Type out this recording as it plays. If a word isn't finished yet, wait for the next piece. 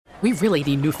We really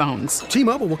need new phones.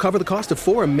 T-Mobile will cover the cost of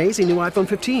 4 amazing new iPhone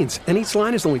 15s, and each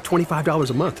line is only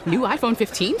 $25 a month. New iPhone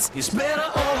 15s? It's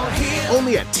better over here.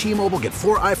 Only at T-Mobile, get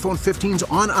 4 iPhone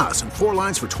 15s on us and 4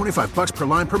 lines for $25 per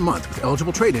line per month with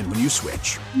eligible trade-in when you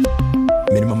switch.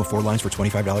 Minimum of 4 lines for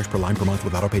 $25 per line per month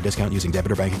with autopay discount using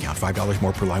debit or bank account. $5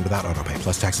 more per line without autopay,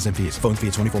 plus taxes and fees. Phone fee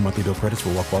at 24 monthly bill credits for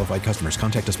well-qualified customers.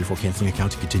 Contact us before canceling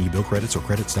account to continue bill credits or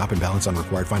credit stop and balance on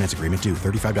required finance agreement due.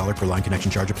 $35 per line connection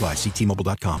charge applies. See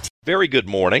T-Mobile.com. Very good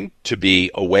morning to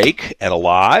be awake and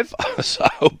alive. So I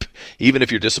hope, even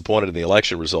if you're disappointed in the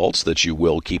election results, that you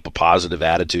will keep a positive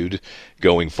attitude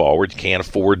going forward. You can't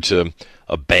afford to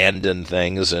abandon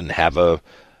things and have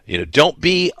don't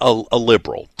be a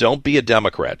liberal. Don't be a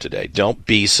Democrat today. Don't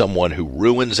be someone who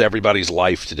ruins everybody's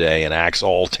life today and acts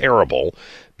all terrible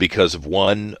because of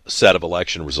one set of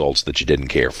election results that you didn't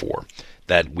care for.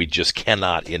 That we just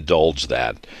cannot indulge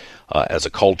that as a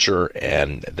culture,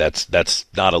 and that's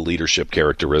not a leadership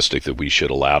characteristic that we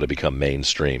should allow to become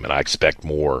mainstream. And I expect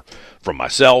more from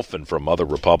myself and from other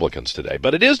Republicans today.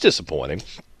 But it is disappointing.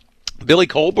 Billy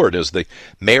Colbert is the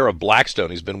mayor of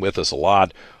Blackstone. He's been with us a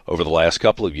lot over the last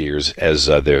couple of years as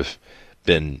there's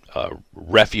been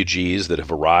refugees that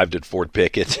have arrived at Fort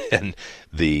Pickett and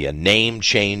the name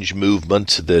change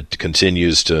movement that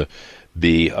continues to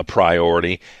be a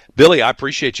priority. Billy, I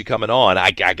appreciate you coming on. I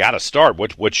got to start.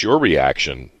 What's your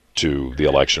reaction to the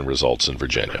election results in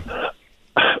Virginia?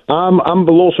 I'm a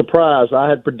little surprised. I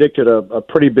had predicted a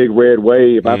pretty big red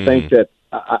wave. I think that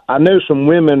I know some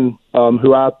women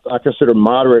who I consider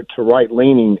moderate to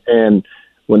right-leaning, and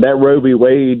when that Roe v.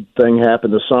 Wade thing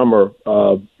happened this summer,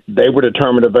 they were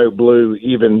determined to vote blue,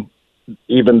 even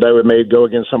though it may go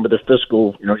against some of their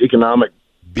fiscal, economic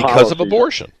because policies. of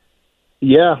abortion.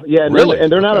 Yeah, and really, and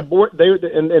they're not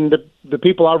the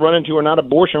people I run into are not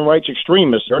abortion rights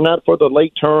extremists. They're not for the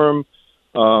late term,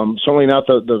 certainly not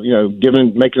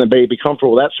the making the baby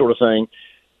comfortable, that sort of thing.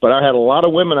 But I had a lot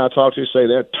of women I talked to say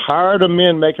they're tired of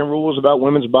men making rules about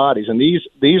women's bodies, and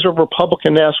these are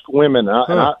Republican-esque women.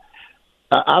 And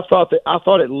I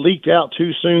thought it leaked out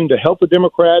too soon to help the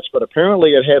Democrats, but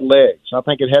apparently it had legs. I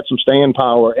think it had some staying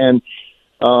power. And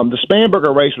the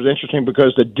Spanberger race was interesting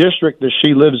because the district that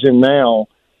she lives in now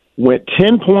went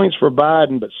 10 points for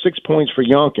Biden, but 6 points for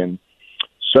Youngkin.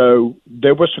 So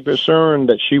there was some concern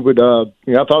that she would. I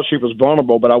thought she was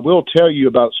vulnerable, but I will tell you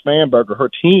about Spanberger.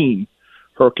 Her team.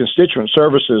 Her constituent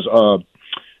services are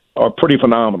pretty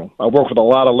phenomenal. I worked with a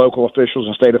lot of local officials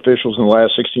and state officials in the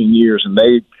last 16 years, and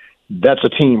that's a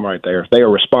team right there. They are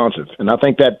responsive. And I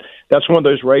think that's one of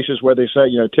those races where they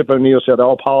say, Tip O'Neill said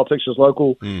all politics is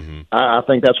local. Mm-hmm. I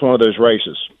think that's one of those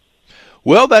races.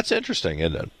 Well, that's interesting,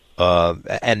 isn't it?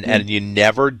 And you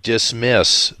never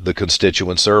dismiss the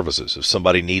constituent services. If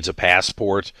somebody needs a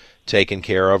passport taken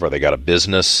care of or they got a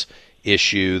business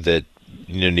issue that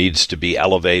needs to be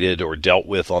elevated or dealt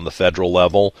with on the federal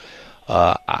level.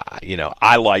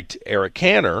 I liked Eric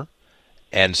Cantor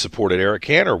and supported Eric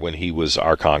Cantor when he was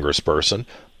our congressperson.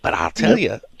 But I'll tell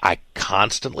you, I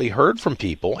constantly heard from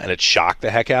people, and it shocked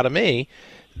the heck out of me,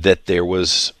 that there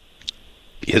was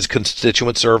his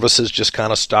constituent services just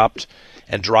kind of stopped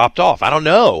and dropped off. I don't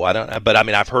know. But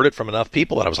I've heard it from enough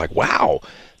people that I was like, wow,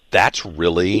 that's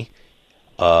really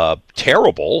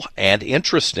terrible and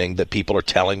interesting that people are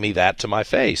telling me that to my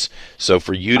face. So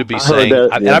for you to be saying,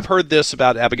 and I've heard this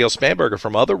about Abigail Spanberger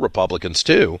from other Republicans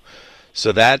too,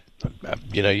 so that,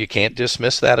 you can't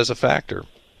dismiss that as a factor.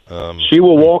 She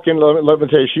will walk in, let me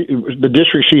tell you, the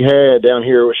district she had down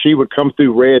here, she would come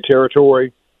through red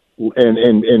territory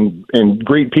and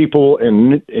greet people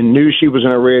and knew she was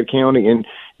in a red county. And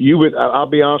I'll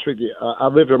be honest with you,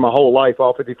 I've lived there my whole life,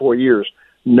 all 54 years.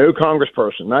 No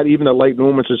congressperson, not even the late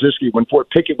Norman Szyszewski, when Fort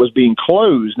Pickett was being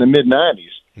closed in the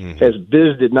mid-'90s, has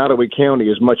visited Nottoway County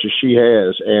as much as she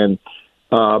has. And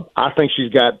I think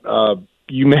she's got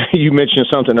you mentioned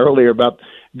something earlier about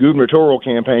gubernatorial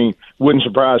campaign. Wouldn't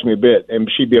surprise me a bit, and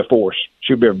she'd be a force.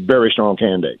 She'd be a very strong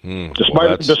candidate,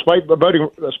 despite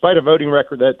a voting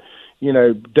record that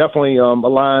definitely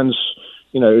aligns.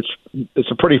 It's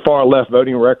a pretty far left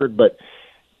voting record, but.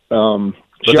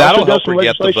 But that'll help her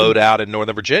get the vote out in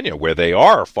Northern Virginia, where they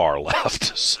are far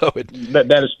left. So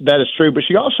that is true. But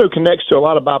she also connects to a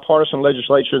lot of bipartisan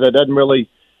legislature that doesn't really.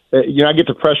 I get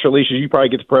the press releases. You probably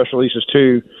get the press releases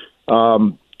too.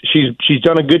 She's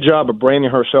done a good job of branding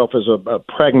herself as a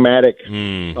pragmatic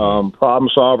problem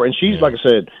solver, and she's like I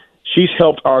said, she's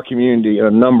helped our community in a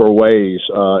number of ways.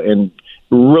 And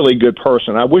really good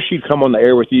person. I wish she'd come on the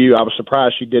air with you. I was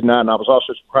surprised she did not, and I was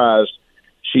also surprised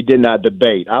she did not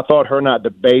debate. I thought her not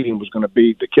debating was going to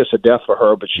be the kiss of death for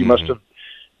her, but she must have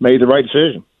made the right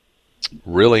decision.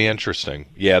 Really interesting.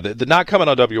 Yeah, the not coming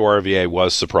on WRVA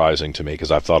was surprising to me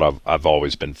because I thought I've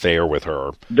always been fair with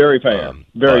her. Very fair.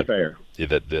 Very fair.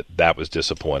 That was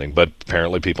disappointing, but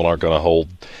apparently people aren't going to hold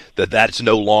that's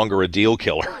no longer a deal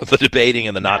killer. The debating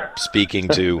and the not speaking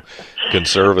to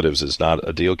conservatives is not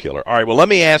a deal killer. All right, well, let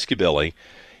me ask you, Billy,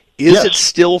 is it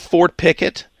still Fort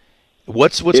Pickett?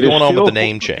 What's going on with the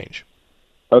name change?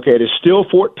 Okay, it is still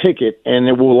Fort Pickett, and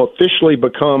it will officially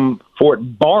become Fort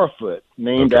Barfoot,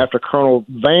 named after Colonel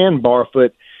Van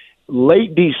Barfoot.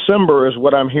 Late December is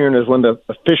what I'm hearing is when the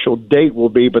official date will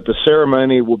be, but the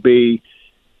ceremony will be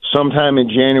sometime in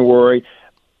January.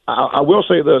 I will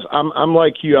say this: I'm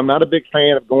like you. I'm not a big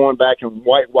fan of going back and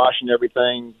whitewashing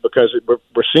everything because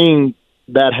we're seeing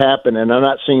that happen, and I'm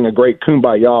not seeing a great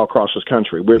kumbaya across this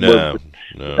country. No.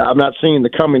 I'm not seeing the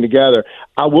coming together.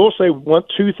 I will say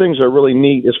two things are really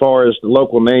neat as far as the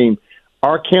local name.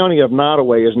 Our county of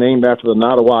Nottoway is named after the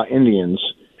Nottawa Indians.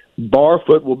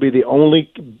 Barfoot will be the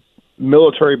only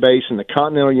military base in the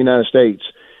continental United States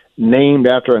named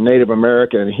after a Native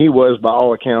American, and he was, by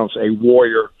all accounts, a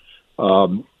warrior,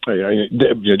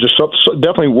 just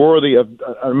definitely worthy of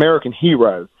an American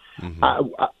hero.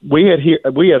 Mm-hmm.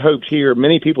 We had hoped here.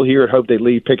 Many people here had hoped they'd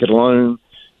leave Pickett alone.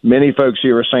 Many folks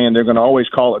here are saying they're going to always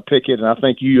call it Pickett, and I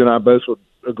think you and I both would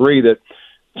agree that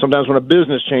sometimes when a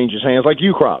business changes hands, like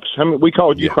U-Crops, we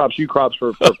called U-Crops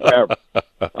for forever.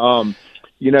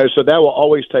 So that will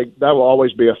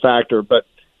always be a factor. But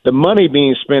the money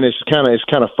being spent is kind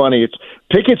of funny.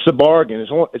 Pickett's a bargain.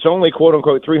 It's only quote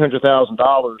unquote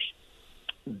 $300,000.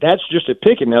 That's just at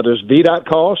Pickett. Now there's VDOT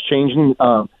costs, changing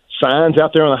signs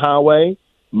out there on the highway,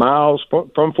 miles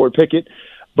from Fort Pickett.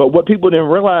 But what people didn't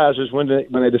realize is when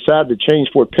they decided to change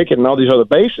Fort Pickett and all these other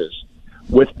bases,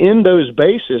 within those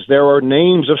bases there are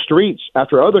names of streets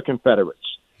after other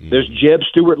Confederates. Mm-hmm. There's Jeb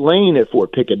Stuart Lane at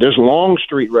Fort Pickett. There's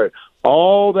Longstreet Road.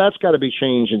 All that's got to be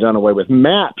changed and done away with.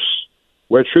 Maps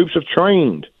where troops have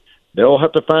trained. They'll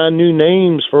have to find new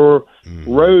names for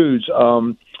roads.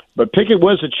 But Pickett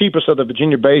was the cheapest of the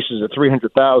Virginia bases at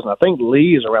 $300,000. I think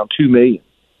Lee is around $2 million.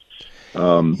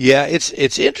 Yeah,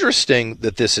 it's interesting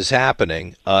that this is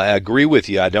happening. I agree with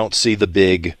you. I don't see the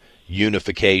big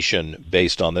unification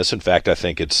based on this. In fact, I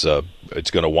think it's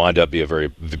going to wind up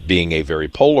being a very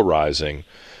polarizing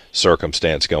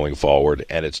circumstance going forward,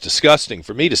 and it's disgusting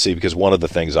for me to see because one of the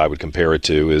things I would compare it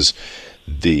to is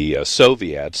the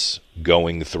Soviets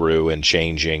going through and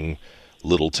changing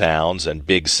little towns and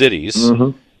big cities.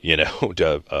 Mm-hmm.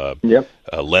 To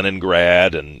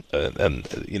Leningrad and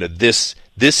this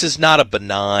is not a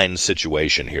benign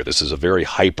situation here. This is a very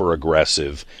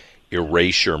hyper-aggressive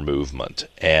erasure movement.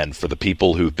 And for the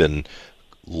people who've been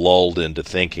lulled into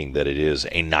thinking that it is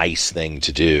a nice thing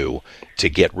to do to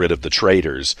get rid of the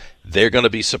traitors, they're going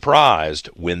to be surprised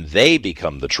when they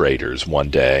become the traitors one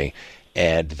day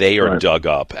and they are dug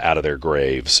up out of their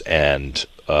graves and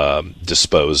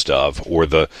disposed of, or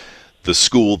the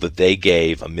school that they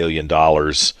gave $1 million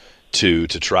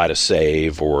to try to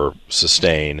save or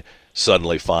sustain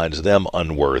suddenly finds them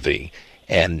unworthy,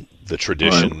 and the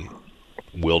tradition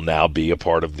will now be a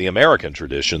part of the American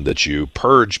tradition that you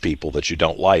purge people that you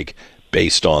don't like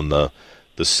based on the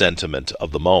sentiment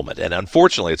of the moment. And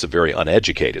unfortunately, it's a very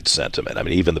uneducated sentiment. I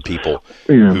mean, even the people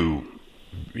who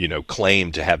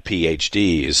claim to have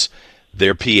PhDs,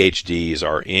 their PhDs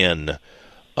are in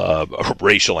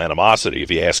racial animosity, if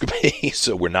you ask me.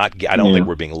 So we're not. I don't think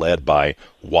we're being led by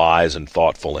wise and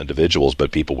thoughtful individuals,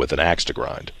 but people with an axe to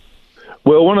grind.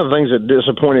 Well, one of the things that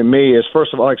disappointed me is,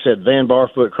 first of all, like I said, Van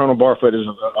Barfoot, Colonel Barfoot is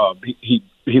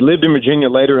he lived in Virginia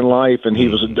later in life, and he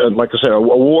was, like I said, a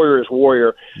warrior is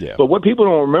warrior. Yeah. But what people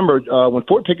don't remember, when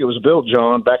Fort Pickett was built,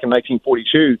 John, back in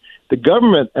 1942, the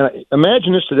government,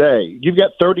 imagine this today, you've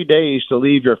got 30 days to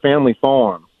leave your family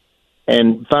farm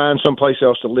and find someplace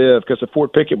else to live, because at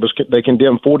Fort Pickett they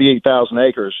condemned 48,000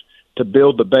 acres to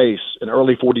build the base in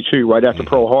early 42, right after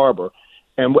Pearl Harbor.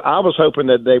 And I was hoping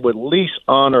that they would at least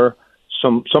honor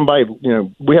somebody.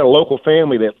 We had a local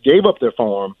family that gave up their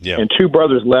farm, and two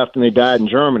brothers left, and they died in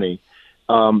Germany.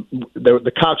 They were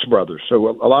the Cox brothers. So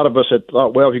a lot of us had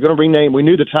thought, well, if you're going to rename, we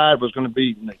knew the tide was going to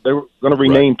be, they were going to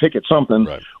rename Pickett something.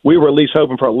 Right. We were at least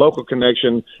hoping for a local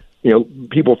connection,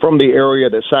 people from the area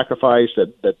that sacrificed,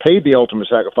 that paid the ultimate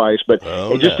sacrifice. But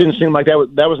it just didn't seem like that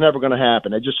was never going to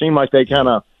happen. It just seemed like they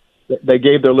they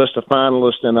gave their list of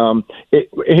finalists. And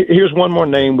here's one more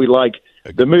name we like.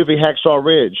 The movie Hacksaw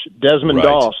Ridge. Desmond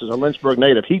Doss is a Lynchburg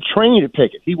native. He trained at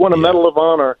Pickett. He won a Medal of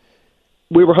Honor.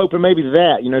 We were hoping maybe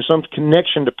that, some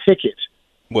connection to Pickett.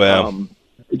 Well,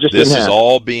 this is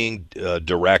all being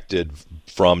directed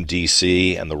from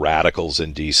D.C. and the radicals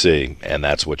in D.C., and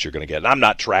that's what you're going to get. And I'm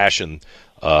not trashing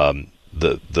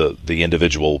the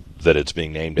individual that it's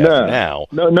being named after now.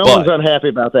 No one's unhappy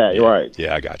about that. You're right.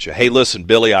 Yeah, I got you. Hey, listen,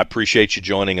 Billy, I appreciate you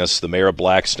joining us, the mayor of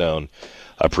Blackstone.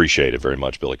 I appreciate it very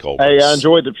much, Billy Colbert. Hey, I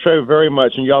enjoyed the show very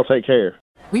much, and y'all take care.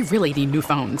 We really need new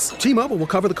phones. T-Mobile will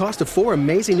cover the cost of 4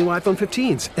 amazing new iPhone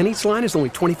 15s, and each line is only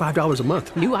 $25 a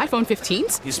month. New iPhone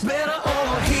 15s? It's better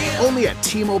over here. Only at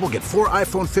T-Mobile, get 4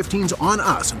 iPhone 15s on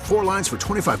us and 4 lines for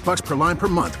 $25 per line per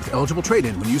month with eligible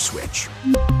trade-in when you switch.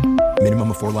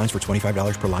 Minimum of 4 lines for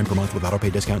 $25 per line per month with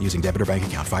autopay discount using debit or bank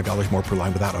account. $5 more per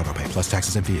line without autopay, plus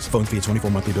taxes and fees. Phone fee at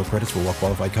 24 monthly bill credits for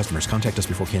well-qualified customers. Contact us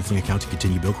before canceling account to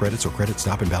continue bill credits or credit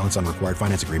stop and balance on required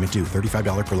finance agreement due.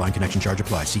 $35 per line connection charge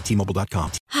applies. See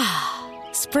T-Mobile.com.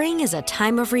 Spring is a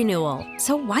time of renewal,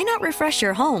 so why not refresh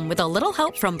your home with a little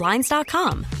help from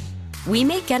Blinds.com? We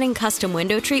make getting custom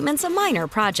window treatments a minor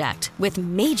project with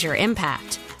major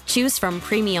impact. Choose from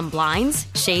premium blinds,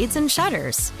 shades, and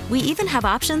shutters. We even have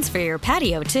options for your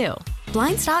patio, too.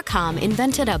 Blinds.com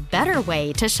invented a better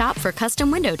way to shop for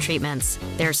custom window treatments.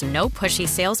 There's no pushy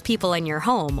salespeople in your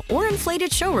home or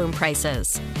inflated showroom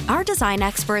prices. Our design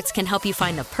experts can help you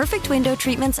find the perfect window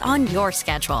treatments on your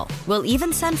schedule. We'll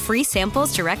even send free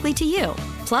samples directly to you.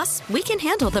 Plus, we can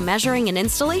handle the measuring and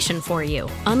installation for you.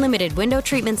 Unlimited window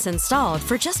treatments installed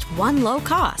for just one low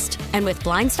cost. And with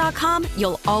Blinds.com,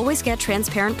 you'll always get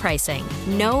transparent pricing.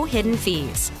 No hidden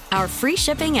fees. Our free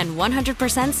shipping and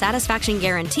 100% satisfaction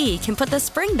guarantee can put the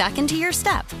spring back into your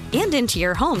step and into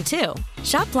your home, too.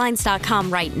 Shop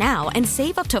Blinds.com right now and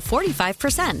save up to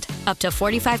 45%. Up to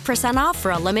 45% off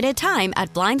for a limited time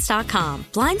at Blinds.com.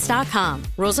 Blinds.com.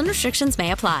 Rules and restrictions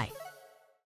may apply.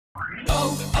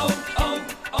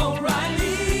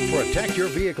 O'Reilly. Protect your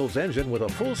vehicle's engine with a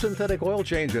full synthetic oil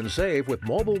change and save with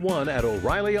Mobil 1 at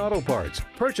O'Reilly Auto Parts.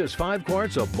 Purchase 5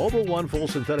 quarts of Mobil 1 full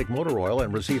synthetic motor oil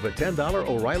and receive a $10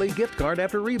 O'Reilly gift card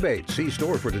after rebate. See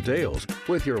store for details.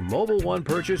 With your Mobil 1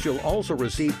 purchase, you'll also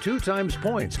receive 2 times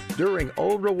points during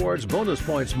O Rewards Bonus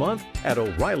Points Month at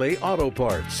O'Reilly Auto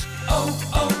Parts.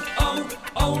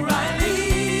 O'Reilly.